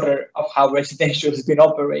and butter of how residential has been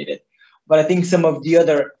operated. But I think some of the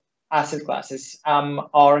other asset classes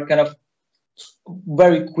are kind of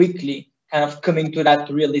very quickly kind of coming to that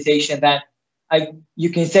realization that you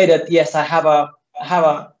can say that, yes, I have a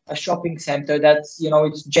shopping center that's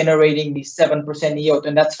it's generating the 7% yield,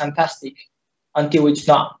 and that's fantastic until it's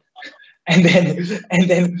not. And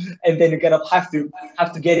then you kind of have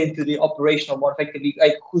to get into the operational more effectively,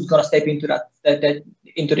 like who's going to step into that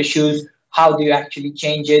into the shoes, how do you actually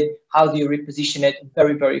change it, how do you reposition it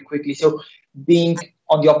very, very quickly. So being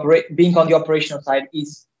on the operational side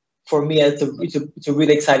is, for me, it's a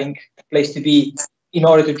really exciting place to be in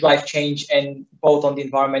order to drive change, and both on the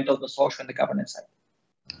environmental, the social, and the governance side.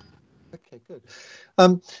 Okay, good.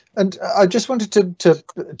 And I just wanted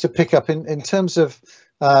to pick up in terms of,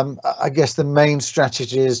 I guess the main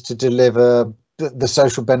strategy is to deliver the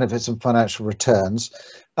social benefits and financial returns.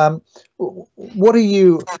 What are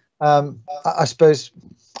you, I suppose,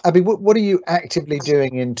 Abby, what are you actively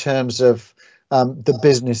doing in terms of the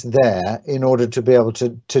business there in order to be able to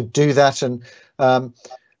do that?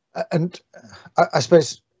 And I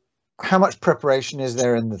suppose, how much preparation is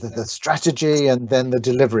there in the strategy and then the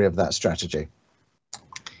delivery of that strategy?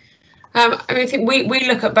 I think we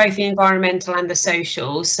look at both the environmental and the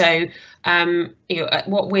social. So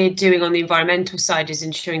what we're doing on the environmental side is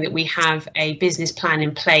ensuring that we have a business plan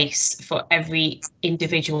in place for every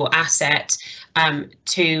individual asset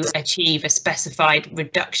to achieve a specified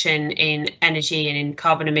reduction in energy and in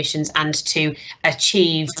carbon emissions, and to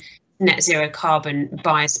achieve net zero carbon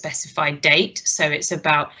by a specified date. So it's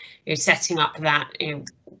about setting up that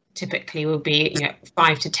typically will be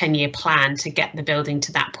 5 to 10 year plan to get the building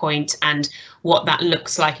to that point, and what that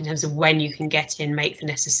looks like in terms of when you can get in, make the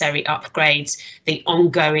necessary upgrades, the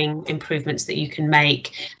ongoing improvements that you can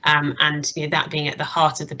make, and that being at the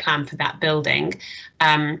heart of the plan for that building.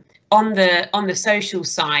 On the social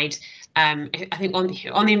side, I think on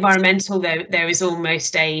the environmental, there is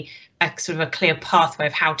almost a sort of a clear pathway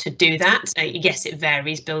of how to do that. Yes, it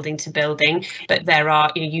varies building to building, but there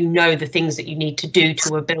are, the things that you need to do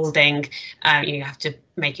to a building. You have to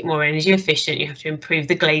make it more energy efficient. You have to improve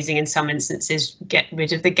the glazing in some instances, get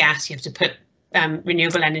rid of the gas. You have to put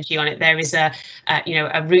renewable energy on it. There is a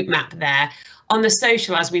route map there. On the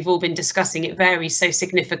social, as we've all been discussing, it varies so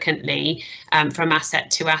significantly from asset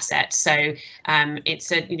to asset. So it's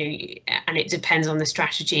and it depends on the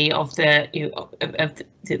strategy of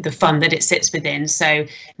the fund that it sits within. So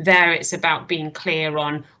there, it's about being clear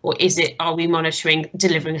on, or are we monitoring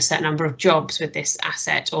delivering a certain number of jobs with this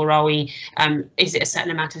asset, or are we is it a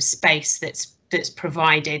certain amount of space that's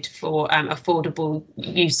provided for affordable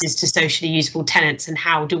uses to socially useful tenants, and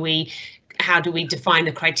how do we define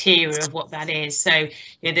the criteria of what that is? So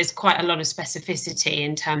there's quite a lot of specificity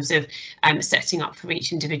in terms of setting up for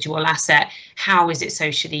each individual asset. How is it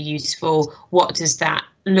socially useful? What does that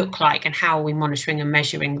look like, and how are we monitoring and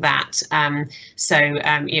measuring that? So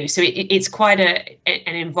it's quite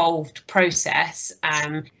an involved process,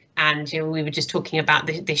 and And we were just talking about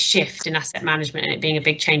this shift in asset management and it being a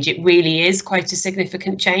big change. It really is quite a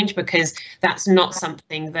significant change, because that's not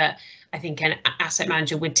something that I think an asset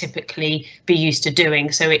manager would typically be used to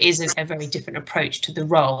doing. So it is a very different approach to the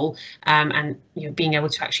role, and being able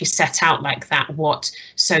to actually set out like that what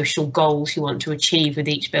social goals you want to achieve with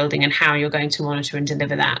each building and how you're going to monitor and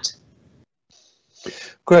deliver that.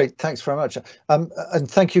 Great, thanks very much. And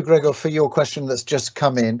thank you, Gregor, for your question that's just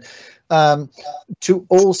come in. To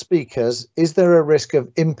all speakers, is there a risk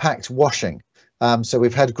of impact washing? So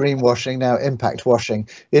we've had greenwashing, now impact washing,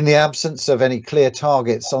 in the absence of any clear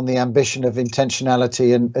targets on the ambition of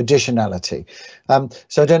intentionality and additionality.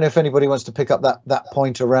 So I don't know if anybody wants to pick up that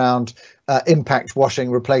point around impact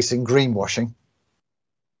washing replacing greenwashing.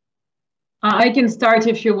 I can start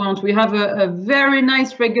if you want. We have a very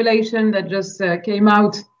nice regulation that just came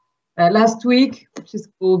out last week, which is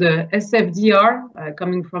called SFDR,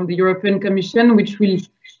 coming from the European Commission, which will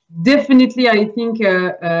definitely, I think,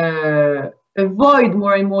 avoid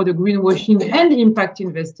more and more the greenwashing and impact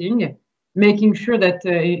investing, making sure that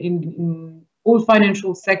in all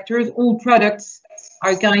financial sectors, all products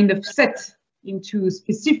are kind of set into a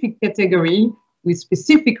specific category with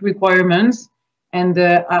specific requirements. And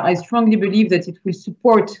I strongly believe that it will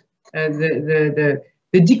support the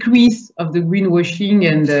decrease of the greenwashing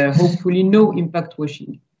and hopefully no impact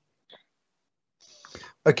washing.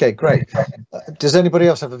 Okay, great. Does anybody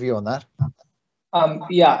else have a view on that?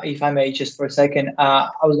 Yeah, if I may, just for a second, I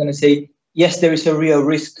was going to say, yes, there is a real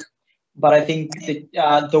risk, but I think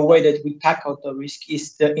that, the way that we tackle the risk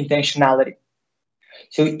is the intentionality.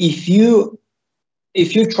 So if you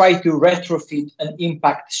try to retrofit an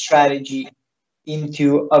impact strategy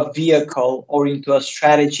into a vehicle or into a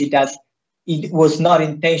strategy that it was not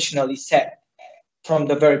intentionally set from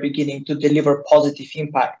the very beginning to deliver positive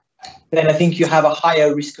impact, then I think you have a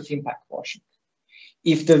higher risk of impact washing.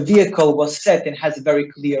 If the vehicle was set and has very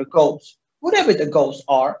clear goals, whatever the goals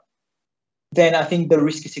are, then I think the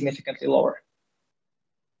risk is significantly lower.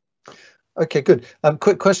 Okay, good.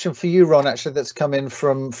 Quick question for you, Ron, actually, that's come in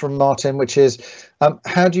from Martin, which is,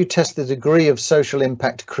 how do you test the degree of social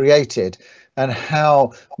impact created and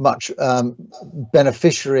how much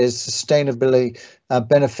beneficiaries sustainably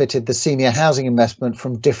benefited the senior housing investment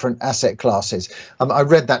from different asset classes? I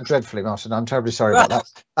read that dreadfully, Martin. I'm terribly sorry about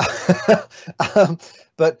that.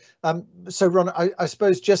 So, Ron, I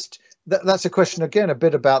suppose just that's a question, again, a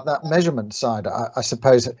bit about that measurement side, I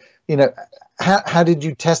suppose. How did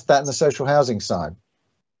you test that in the social housing side?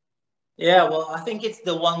 Yeah, well, I think it's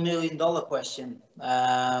the $1 million question.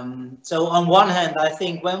 So on one hand, I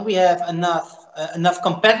think when we have enough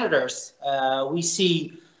competitors, we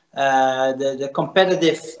see the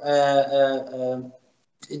competitive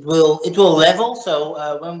it will level.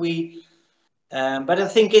 So when we, but I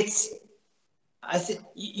think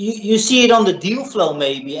you see it on the deal flow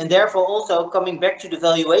maybe, and therefore also coming back to the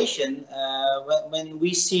valuation, when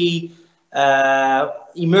we see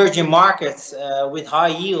emerging markets with high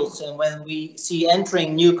yields, and when we see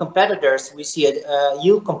entering new competitors, we see a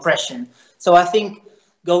yield compression. So I think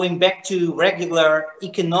going back to regular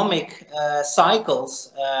economic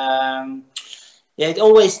cycles, it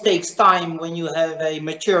always takes time when you have a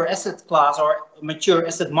mature asset class or mature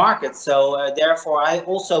asset market. So therefore, I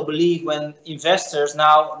also believe when investors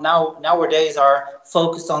nowadays are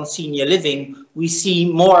focused on senior living, we see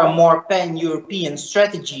more and more pan-European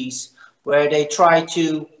strategies where they try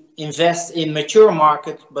to invest in mature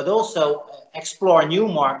markets, but also explore new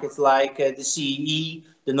markets like the CEE,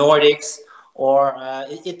 the Nordics, or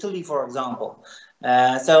Italy, for example.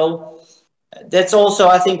 So that's also,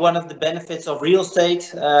 I think, one of the benefits of real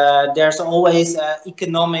estate. There's always an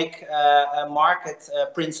economic market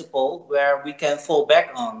principle where we can fall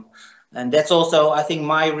back on. And that's also, I think,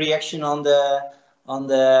 my reaction on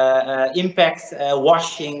the impact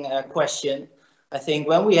washing question. I think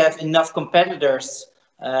when we have enough competitors,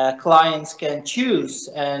 clients can choose,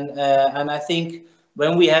 and I think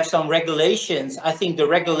when we have some regulations, I think the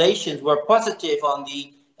regulations were positive on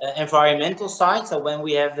the environmental side. So when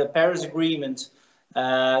we have the Paris Agreement,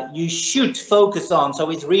 you should focus on. So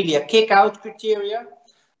it's really a kick-out criteria,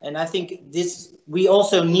 and I think we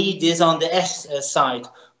also need this on the S side.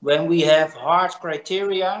 When we have hard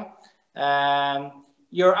criteria,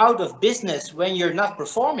 you're out of business when you're not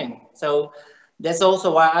performing. So that's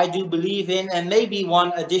also why I do believe in, and maybe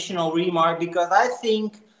one additional remark, because I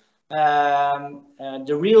think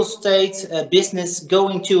the real estate business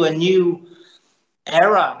going to a new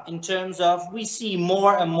era in terms of we see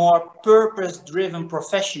more and more purpose-driven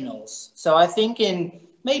professionals. So I think in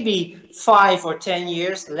maybe 5 or 10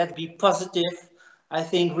 years, let's be positive, I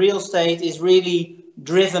think real estate is really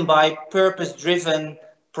driven by purpose-driven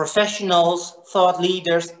professionals, thought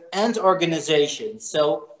leaders, and organizations.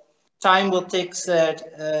 So time will take.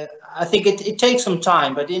 I think it takes some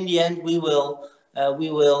time, but in the end, we will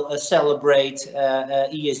celebrate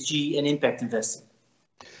ESG and impact investing.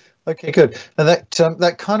 Okay, good. And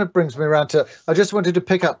that kind of brings me around to. I just wanted to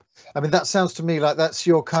pick up. I mean, that sounds to me like that's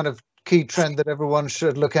your kind of key trend that everyone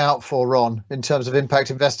should look out for, Ron, in terms of impact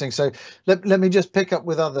investing. So let me just pick up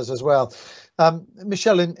with others as well.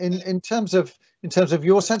 Michel, in terms of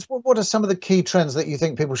your sense, what are some of the key trends that you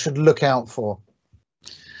think people should look out for?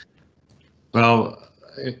 Well,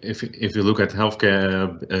 if you look at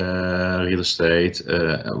healthcare real estate,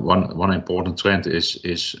 one important trend is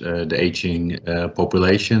the aging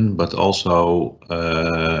population, but also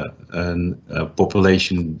a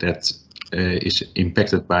population that is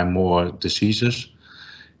impacted by more diseases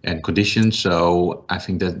and conditions. So I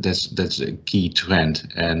think that's a key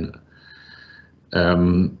trend, and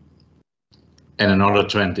another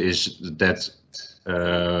trend is that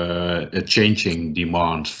a changing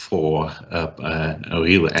demand for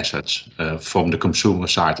real assets from the consumer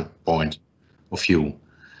side point of view.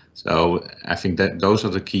 So I think that those are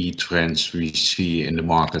the key trends we see in the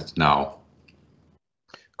market now.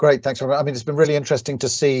 Great, thanks. I mean, it's been really interesting to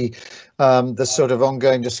see the sort of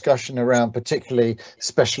ongoing discussion around particularly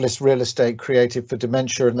specialist real estate created for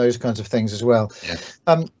dementia and those kinds of things as well.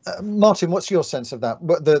 Yeah. Martin, what's your sense of that?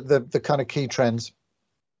 What the kind of key trends?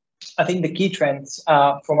 I think the key trends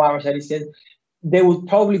from our side is that there would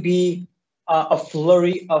probably be a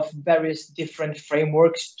flurry of various different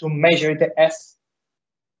frameworks to measure the S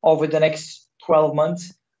over the next 12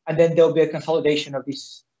 months, and then there'll be a consolidation of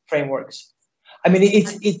these frameworks. I mean,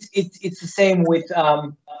 it's the same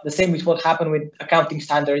with what happened with accounting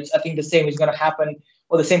standards. I think the same is going to happen,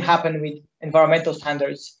 or the same happened with environmental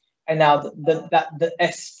standards. And now the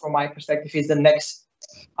S, from my perspective, is the next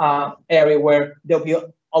area where there'll be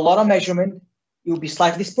a lot of measurement. It will be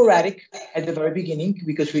slightly sporadic at the very beginning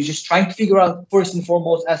because we're just trying to figure out, first and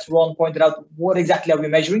foremost, as Ron pointed out, what exactly are we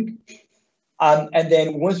measuring? And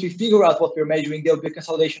then once we figure out what we're measuring, there'll be a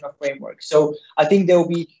consolidation of frameworks. So I think there will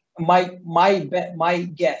be, my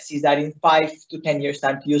guess is that in 5 to 10 years'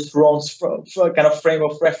 time, to use Ron's kind of frame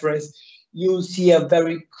of reference, you'll see a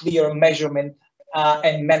very clear measurement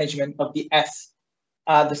and management of the S,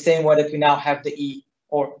 the same way that we now have the E,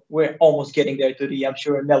 or we're almost getting there to the E. I'm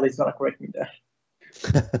sure Nella's going to correct me there.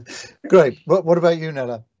 Great. What about you,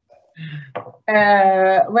 Nella?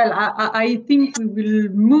 Well, I think we will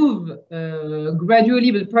move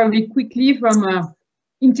gradually, but probably quickly, from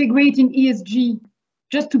integrating ESG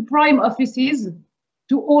just to prime offices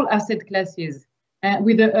to all asset classes,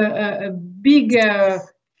 with a big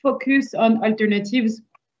focus on alternatives.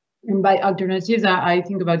 And by alternatives, I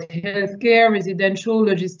think about healthcare, residential,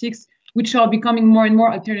 logistics, which are becoming more and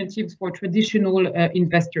more alternatives for traditional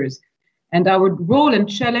investors. And our role and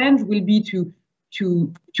challenge will be to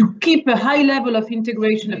keep a high level of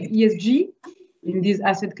integration of ESG in these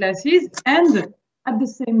asset classes, and at the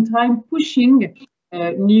same time pushing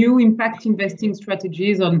new impact investing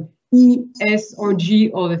strategies on E, S, or G,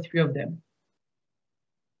 or the three of them.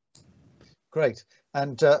 Great.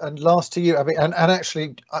 And last to you, I mean, and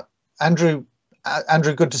actually, Andrew,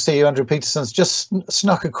 good to see you. Andrew Peterson's just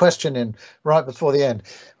snuck a question in right before the end,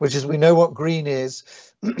 which is, we know what green is,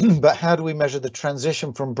 but how do we measure the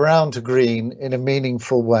transition from brown to green in a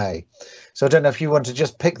meaningful way? So I don't know if you want to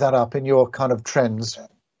just pick that up in your kind of trends.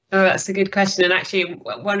 Oh, that's a good question. And actually,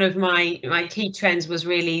 one of my key trends was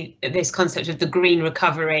really this concept of the green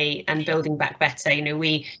recovery and building back better. You know,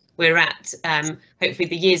 we're at, hopefully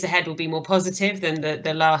the years ahead will be more positive than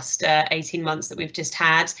the last 18 months that we've just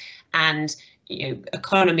had. And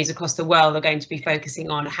economies across the world are going to be focusing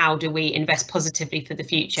on how do we invest positively for the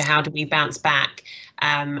future, how do we bounce back,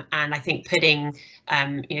 and I think putting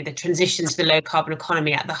the transition to the low carbon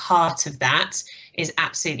economy at the heart of that is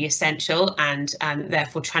absolutely essential, and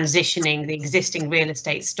therefore transitioning the existing real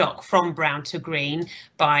estate stock from brown to green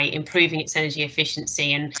by improving its energy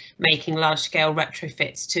efficiency and making large scale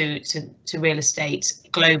retrofits to real estate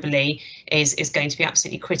globally is going to be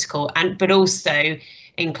absolutely critical, but also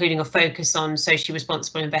including a focus on socially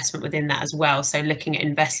responsible investment within that as well. So looking at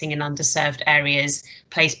investing in underserved areas,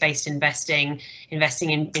 place-based investing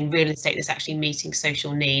in real estate that's actually meeting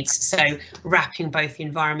social needs. So wrapping both the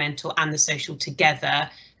environmental and the social together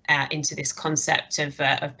into this concept of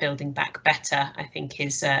building back better, I think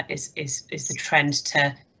is the trend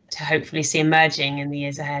to hopefully see emerging in the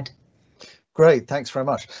years ahead. Great, thanks very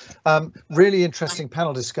much. Really interesting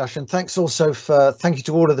panel discussion. Thank you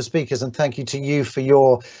to all of the speakers, and thank you to you for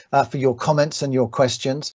your comments and your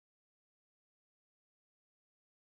questions.